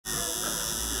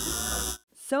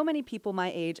So many people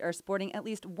my age are sporting at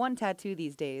least one tattoo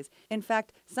these days. In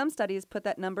fact, some studies put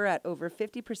that number at over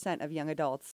 50% of young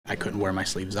adults. I couldn't wear my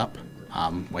sleeves up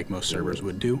like most servers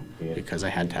would do because I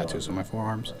had tattoos on my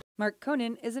forearms. Mark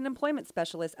Kohnon is an employment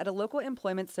specialist at a local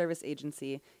employment service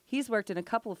agency. He's worked in a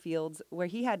couple fields where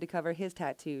he had to cover his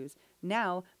tattoos.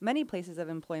 Now, many places of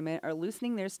employment are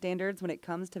loosening their standards when it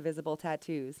comes to visible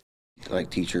tattoos. Like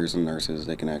teachers and nurses,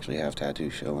 they can actually have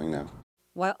tattoos showing now.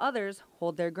 While others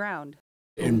hold their ground.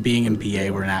 And being in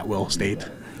PA, we're an at-will state,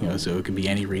 so it could be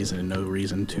any reason and no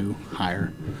reason to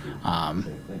hire.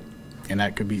 And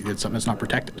that could be, it's something that's not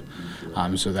protected.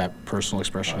 So that personal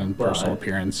expression and personal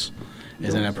appearance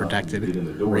isn't a protected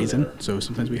reason. So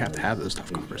sometimes we have to have those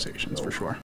tough conversations for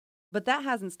sure. But that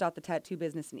hasn't stopped the tattoo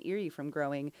business in Erie from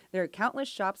growing. There are countless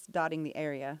shops dotting the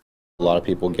area. A lot of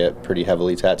people get pretty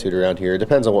heavily tattooed around here. It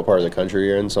depends on what part of the country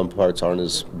you're in. Some parts aren't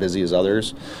as busy as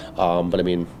others. But I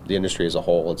mean, the industry as a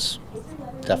whole, it's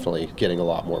definitely getting a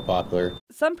lot more popular.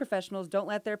 Some professionals don't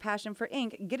let their passion for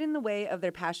ink get in the way of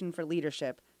their passion for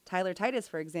leadership. Tyler Titus,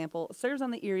 for example, serves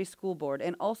on the Erie School Board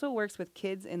and also works with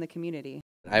kids in the community.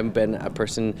 I've been a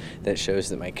person that shows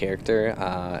that my character,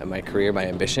 my career, my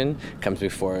ambition comes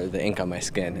before the ink on my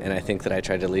skin, and I think that I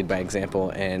try to lead by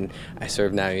example, and I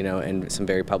serve now, in some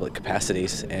very public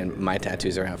capacities, and my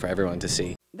tattoos are out for everyone to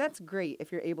see. That's great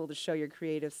if you're able to show your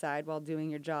creative side while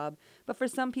doing your job, but for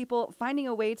some people, finding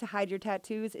a way to hide your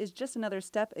tattoos is just another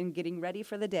step in getting ready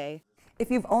for the day. If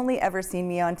you've only ever seen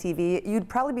me on TV, you'd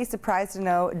probably be surprised to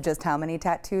know just how many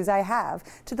tattoos I have,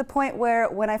 to the point where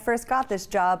when I first got this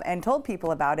job and told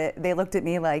people about it, they looked at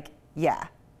me like, yeah,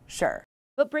 sure.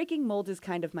 But breaking mold is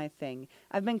kind of my thing.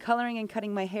 I've been coloring and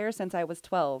cutting my hair since I was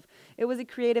 12. It was a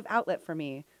creative outlet for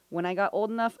me. When I got old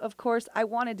enough, of course, I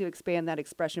wanted to expand that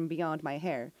expression beyond my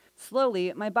hair.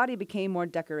 Slowly, my body became more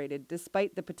decorated,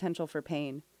 despite the potential for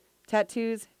pain.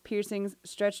 Tattoos, piercings,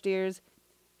 stretched ears.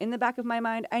 In the back of my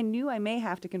mind, I knew I may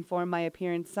have to conform my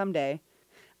appearance someday.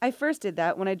 I first did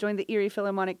that when I joined the Erie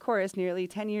Philharmonic Chorus nearly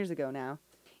 10 years ago now.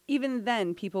 Even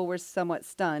then, people were somewhat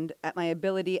stunned at my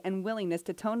ability and willingness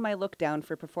to tone my look down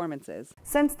for performances.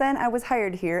 Since then, I was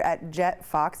hired here at Jet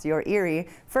Fox Your Erie,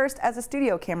 first as a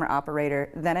studio camera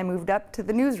operator. Then I moved up to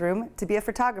the newsroom to be a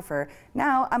photographer.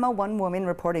 Now I'm a one-woman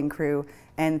reporting crew,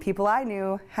 and people I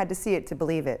knew had to see it to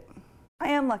believe it. I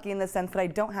am lucky in the sense that I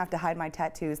don't have to hide my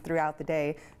tattoos throughout the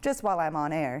day, just while I'm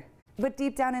on air. But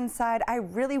deep down inside, I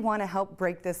really want to help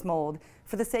break this mold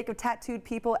for the sake of tattooed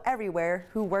people everywhere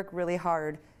who work really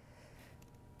hard.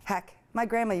 Heck, my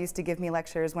grandma used to give me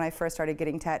lectures when I first started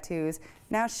getting tattoos.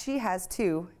 Now she has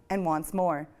two and wants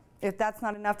more. If that's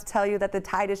not enough to tell you that the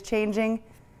tide is changing,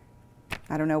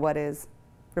 I don't know what is.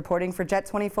 Reporting for Jet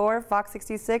 24, Fox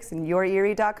 66, and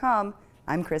YourErie.com,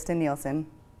 I'm Kristen Nielsen.